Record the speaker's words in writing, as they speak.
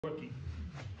Working.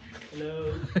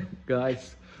 Hello.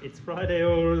 Guys. It's Friday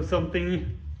or something.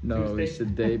 No, Tuesday. it's the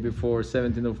day before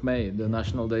 17th of May, the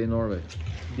National Day in Norway.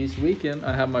 This weekend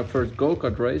I have my first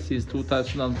Gokart race since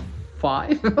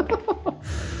 2005.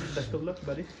 Best of luck,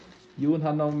 buddy. Jon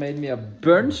have now made me a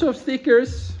bunch of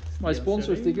stickers, my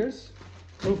sponsor stickers.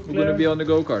 We're gonna be on the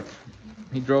Gokart.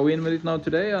 He drove in with it now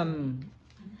today, and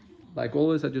like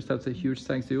always I just have to say huge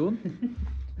thanks to Jon.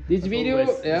 This video,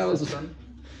 yeah, was,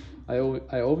 I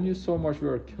owe you so much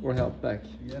work or help back.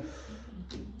 Yes.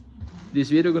 This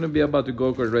video gonna be about the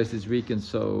Gokart race this weekend,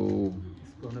 so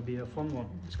it's gonna be a fun one.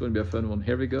 It's gonna be a fun one.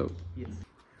 Here we go. Yes.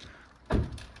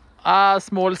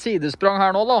 Small sidesprang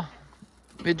her nå da.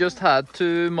 We just had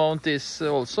to mount this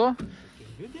also.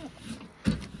 Good, yeah.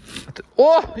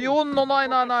 Oh, Jon, no, nei.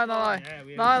 Yeah,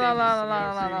 No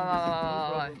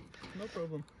problem. No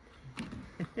problem.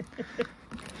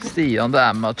 Stian the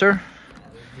amateur.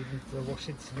 Didn't wash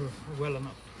it well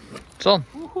enough. Sånn,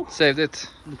 saved it.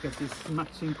 Look at this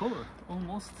matching color,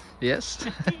 almost. Yes.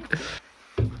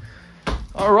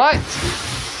 All right.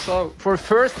 So for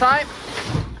first time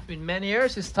in many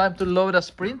years, it's time to load a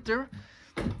sprinter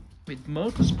with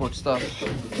motorsport stuff.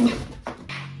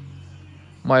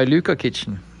 My Luca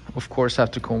kitchen, of course,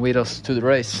 have to come with us to the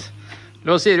race.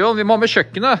 La oss si, Jon, vi må med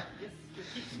kjøkkenet.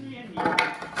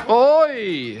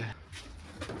 Oi!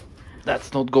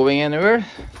 That's not going anywhere.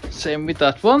 Same with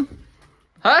that one.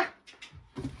 Hæ?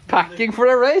 Packing for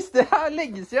the race? Det er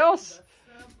lenge siden, ass.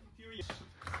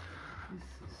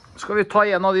 Skal vi ta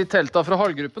en av de telta fra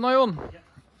halvgruppen da, Jon?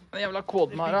 Den jævla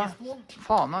koden her, da.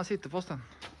 Faen, jeg sitter fast den.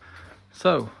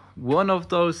 So, one of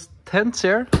those tents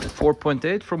here,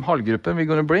 4.8 from halvgruppen we're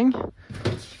gonna bring.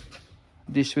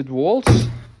 Dish with walls.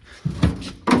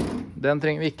 Den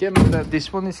trenger vi ikke, men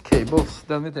this one is cables,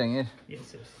 den vi trenger.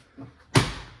 Yes, yes.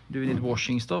 Do we need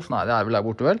washing stuff? Nei, det er vel der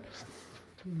borte, vel?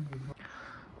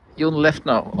 Jon left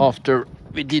now after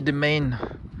we did the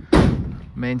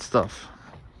main stuff.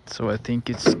 So I think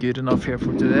it's good enough here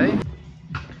for today.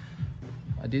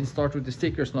 I didn't start with the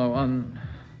stickers now, and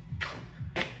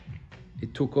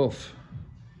it took off.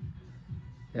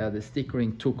 Yeah, the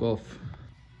stickering took off.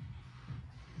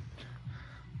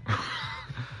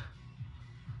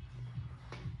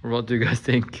 What do you guys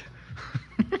think?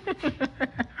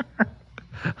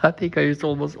 I think I used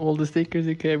almost all the stickers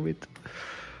it came with.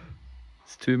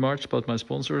 It's too much, but my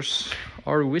sponsors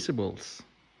are visibles.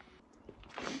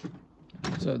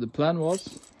 So the plan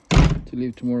was to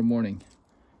leave tomorrow morning,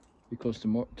 because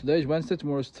today is Wednesday,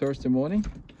 tomorrow is Thursday morning.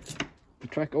 The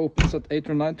track opens at 8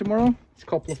 or 9 tomorrow. It's a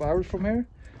couple of hours from here.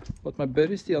 But my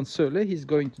buddy Stian Sørli, he's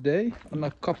going today, and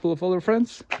a couple of other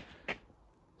friends.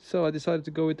 So I decided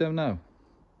to go with them now.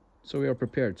 So we are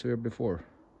prepared, so we are before.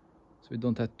 So we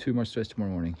don't have too much stress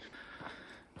tomorrow morning.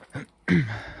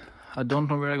 I don't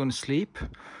know where I'm gonna sleep.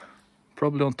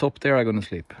 Probably on top there I'm gonna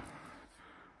sleep.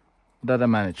 That I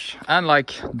manage. And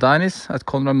like Dennis at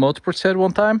Conrad Motorsport said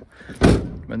one time,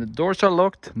 when the doors are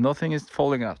locked, nothing is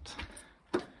falling out.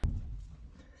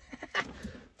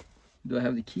 Do I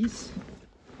have the keys?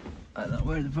 I don't know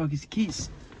where the fuck is the keys.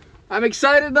 I'm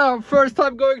excited now. First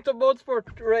time going to a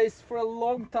motorsport race for a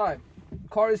long time.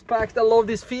 Car is packed. I love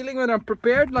this feeling when I'm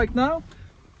prepared like now.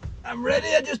 I'm ready.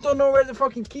 I just don't know where the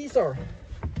fucking keys are.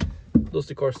 Does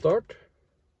the car start?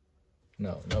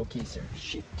 No keys here.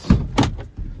 Shit.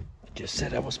 I just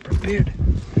said I was prepared.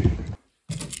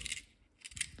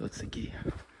 That's the key.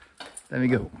 There we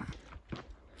go.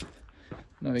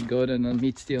 Now we go then and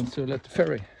meet Stian Sørli at the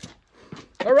ferry.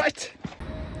 All right.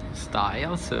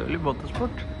 Stian Sørli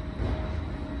Motorsport.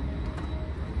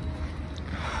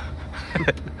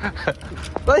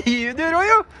 Da hiver du,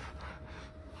 Rojo!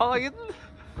 Halla, gutten.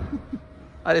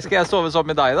 Skal jeg sove sammen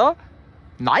med deg da?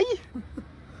 Nei!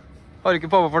 Har ikke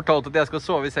pappa fortalt at jeg skal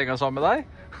sove i senga sammen med deg?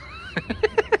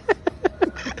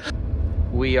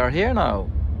 We are here now.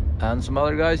 And some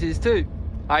other guys is too.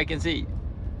 I can see.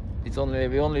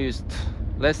 We only used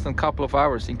less than a couple of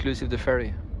hours, inclusive the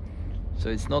ferry. So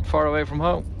it's not far away from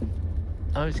home.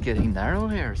 Oh, it's getting narrow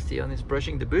here. Stian is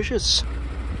brushing the bushes.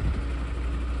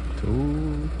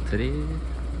 2, 3.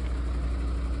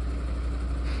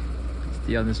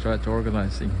 Stian is trying to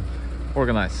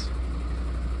organize.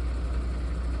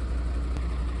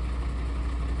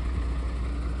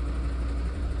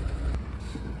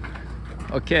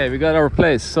 Okay, we got our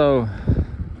place, so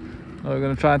now we're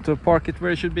gonna try to park it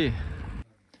where it should be.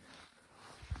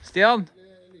 Stian?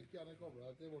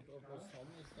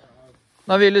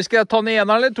 Nå vil du, skal jeg ta den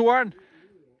ene eller toeren?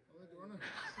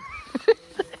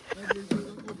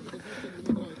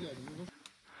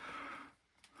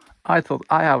 I thought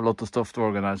I have a lot of stuff to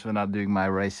organize when I'm doing my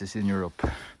races in Europe.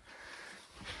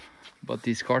 But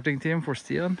this karting team for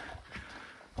Stian,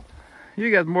 you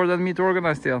get more than me to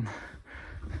organize, Stian.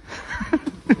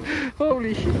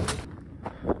 Holy shit.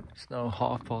 It's now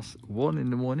 1:30 in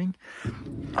the morning.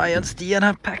 I and Stian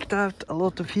have packed out a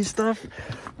lot of his stuff.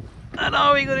 And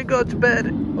now we're gonna go to bed.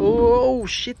 Oh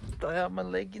shit, I have my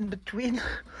leg in between.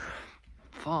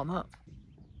 Faen, huh?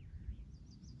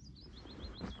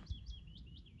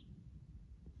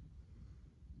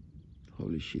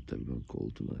 Holy shit, I've gone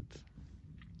cold tonight.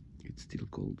 It's still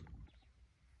cold.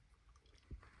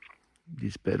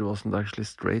 This bed wasn't actually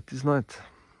straight this night.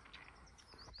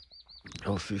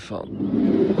 Oh, fy faen.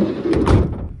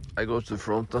 I go to the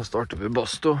front and start with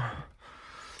Basto.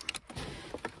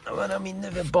 And when I'm in the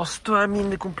Basto, I'm in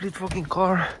the complete fucking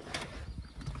car.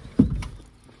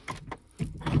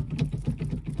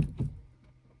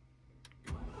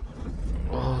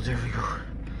 Oh, there we go.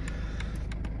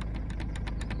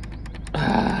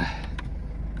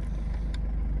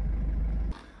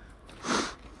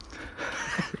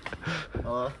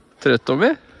 Trøtt, Tommy?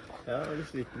 Ja, jeg er litt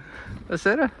sliten. Jeg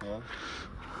ser det. Ja.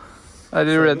 Er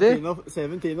du ready?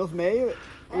 17 of May,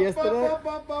 yesterday.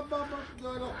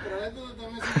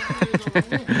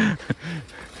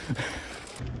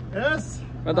 Yes!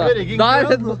 We're rigging.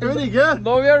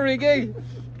 No, we are rigging.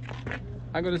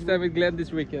 I'm gonna stay with Glenn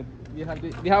this weekend.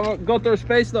 We have got our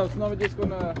space now, so now we're just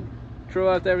gonna throw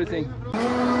out everything.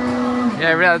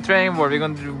 Yeah, we have a training board. We're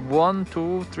gonna do 1,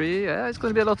 2, 3. Yeah, it's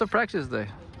gonna be a lot of practice today.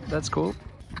 That's cool.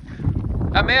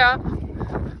 I'm here.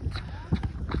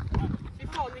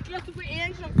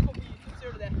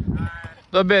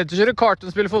 Du har begynt å kjøre kart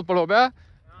og spille fotball, håper jeg?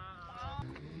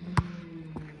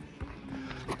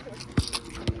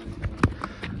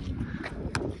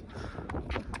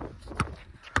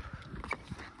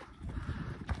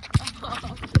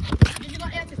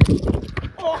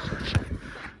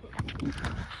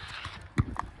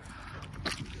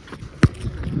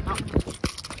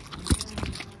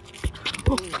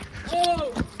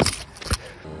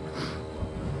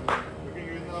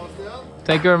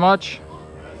 Thank you very much.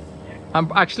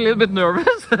 I'm actually a little bit nervous.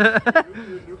 You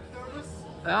look nervous.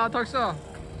 Yeah, takk så.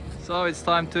 So it's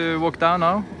time to walk down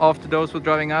now. After those who are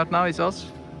driving out now, it's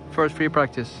us. First free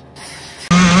practice.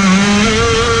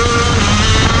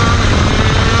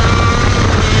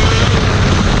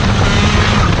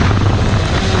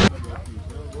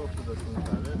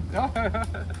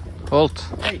 Holt.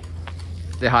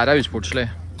 Det her er usportslig.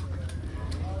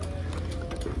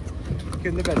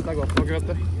 Kun det beste er godt nok, vet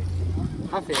du.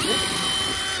 Her feber.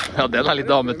 Ja, den er litt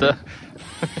damete.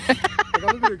 Det kan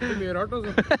du bruke til mye rart,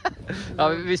 altså. Ja,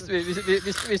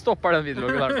 vi stopper den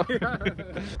videologgen her da.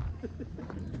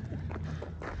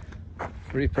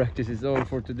 Free practice is over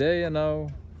for today, and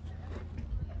now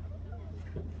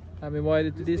I'm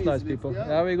invited to these nice people.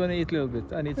 Yeah, we're gonna eat a little bit.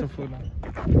 I need some food now.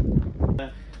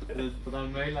 På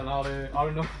den mailen har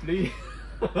du nok fly?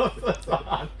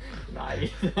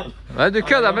 Nei. Nei, du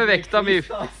kødder med vekta mi.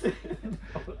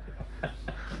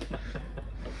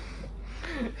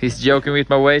 He's joking with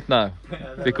my weight now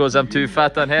because I'm too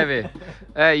fat and heavy.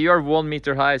 Hey, you are 1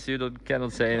 meter high, so you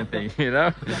cannot say anything, you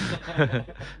know?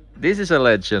 This is a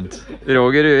legend.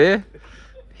 Roger Rui,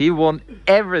 he won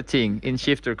everything in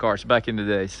shifter cars back in the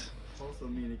days. Also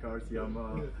mini cars,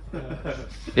 Yamaha.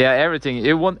 Yeah, everything.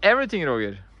 You won everything,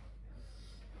 Roger.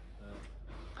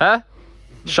 Hæ?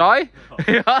 Shy?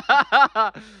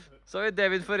 Så er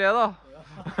David for det da.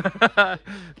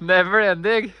 Never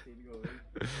ending.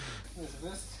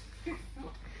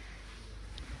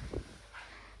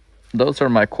 Those are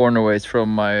my corner weights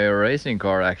from my racing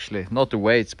car, actually. Not the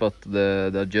weights, but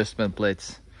the adjustment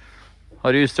plates.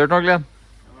 Har du justert nå, Glenn?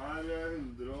 Nei,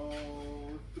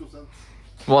 100%.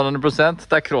 100%?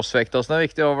 Det er crossvekta som er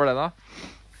viktig over den da.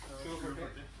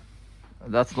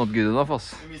 That's not good enough,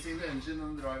 ass. You're missing the engine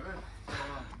and the driver.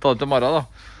 Ta det til morgen da.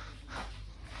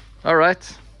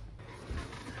 Alright.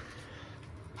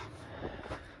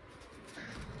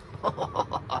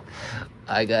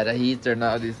 I got a heater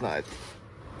now this night.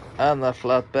 And a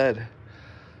flat bed.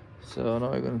 So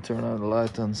now we're gonna turn on the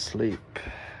light and sleep.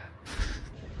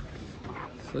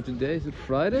 So today is a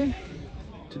Friday.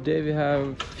 Today we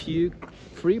have few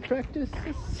free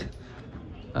practices.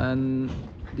 And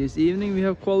this evening we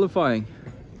have qualifying.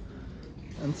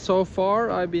 And so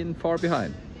far I've been far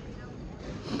behind.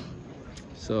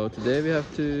 So today we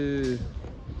have to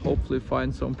hopefully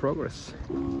find some progress.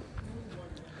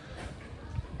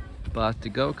 But the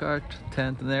go-kart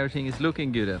tent and everything is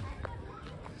looking good.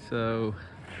 So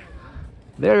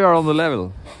there we are on the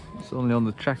level. It's only on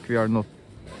the track we are not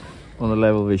on the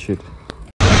level we should.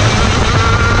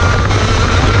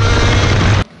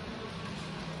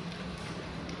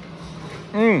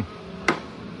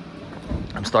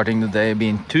 I'm starting the day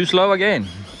being too slow again,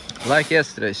 like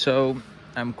yesterday. So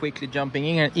I'm quickly jumping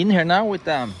in here now with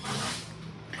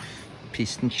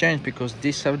piston change, because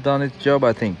this have done its job,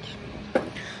 I think.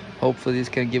 Hopefully this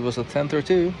can give us a tenth or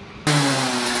two.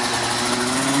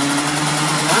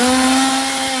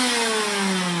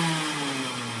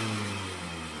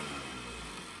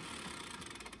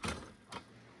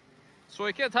 Så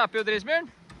ikke et happy og Drisbjørn?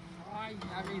 Nei,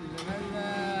 jeg ville vel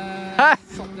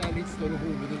satt jeg litt større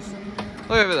hovedelse.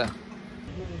 Da gjør vi det.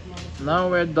 Now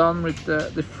we're done with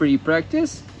the free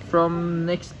practice. From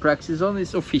next practice on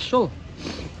is official.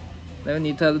 Then we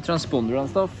need to have the transponder and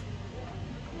stuff.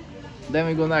 Then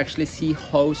we're gonna actually see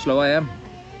how slow I am.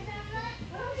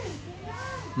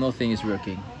 Nothing is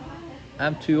working.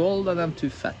 I'm too old and I'm too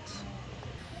fat.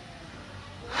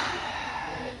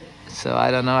 So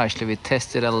I don't know, actually we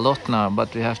tested a lot now,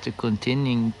 but we have to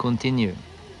continue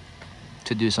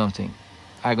to do something.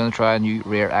 I'm gonna try a new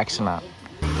rear axle now.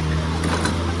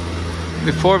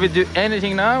 Before we do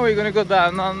anything now, we're gonna go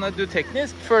down and do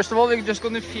technisk. First of all, we're just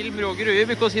gonna film Roger Rui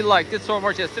because he liked it so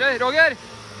much yesterday. Roger,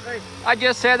 hey. I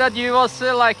just said that you was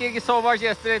liking it so much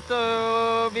yesterday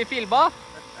to be filma.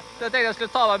 Så jeg tenkte jeg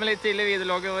skulle ta deg med litt til i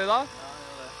videologgen i dag.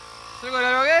 Så det går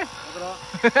det, Roger? Det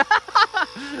er bra.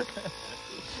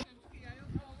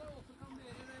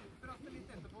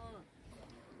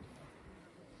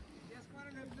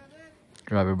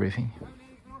 Driver briefing.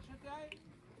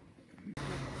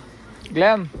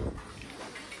 Glenn,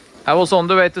 I was on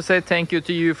the way to say thank you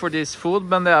to you for this food,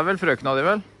 men det er vel frøkna di,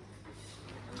 vel?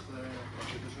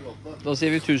 Da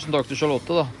sier vi 1000 takk til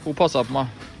Charlotte, da. Hun passet på meg.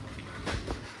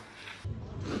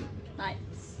 Nei,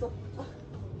 stopp.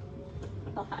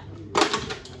 Nei.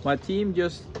 My team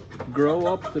just grow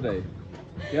up today.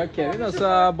 We have Kevin as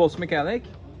a boss mechanic.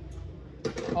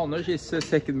 Anders is a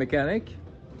second mechanic.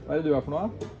 Hva er det du er for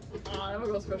noe? Ja, det var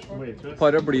et godt spørsmål.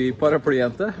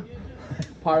 Paraplyjente.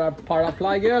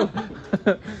 Paraply girl.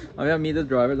 We have me the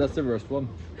driver, that's the worst one.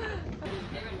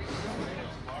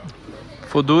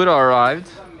 Fodora arrived.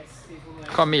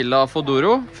 Camilla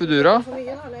Fodura.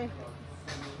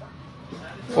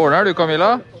 Ordner du,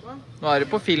 Camilla? Nå er du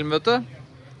på film, vet du.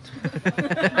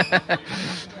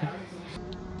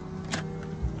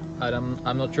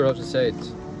 I'm not sure how to say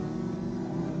it.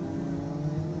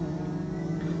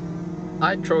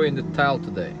 I throw in the towel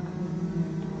today.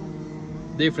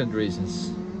 Different reasons.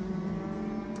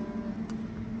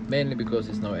 Mainly because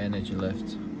there's no energy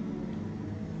left.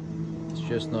 It's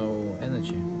just no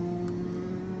energy.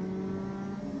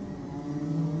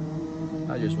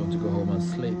 I just want to go home and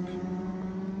sleep.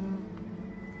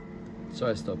 So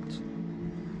I stopped.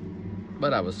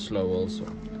 But I was slow also.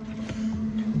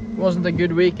 It wasn't a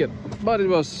good weekend, but it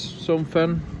was some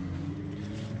fun.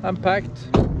 I'm packed.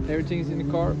 Everything's in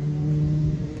the car.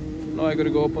 Now I gotta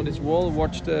go up on this wall,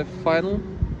 watch the final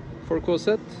for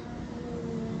Cosette,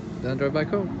 then drive back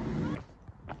home.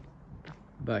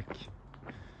 Back.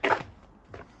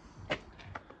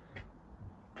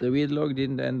 The vlog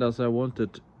didn't end as I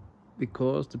wanted,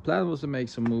 because the plan was to make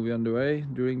some movie on the way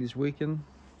during this weekend,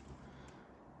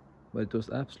 but it was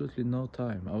absolutely no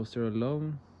time. I was there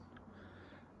alone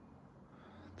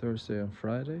Thursday and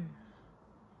Friday.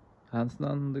 Hansen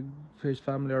and his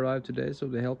family arrived today, so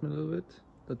they helped me a little bit.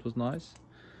 That was nice.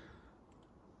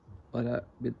 But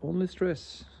with only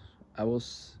stress, I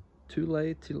was too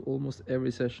late till almost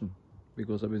every session,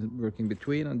 because I've been working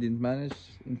between and didn't manage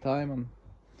in time, and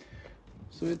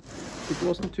so it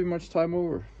wasn't too much time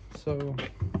over. So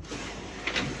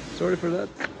sorry for that.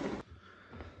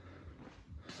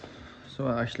 So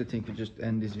I actually think we just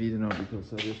end this video now,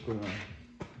 because I'm just gonna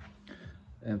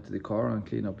empty the car and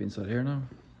clean up inside here now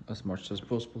as much as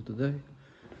possible today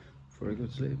for a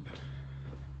good sleep.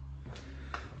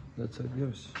 That's how it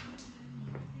goes.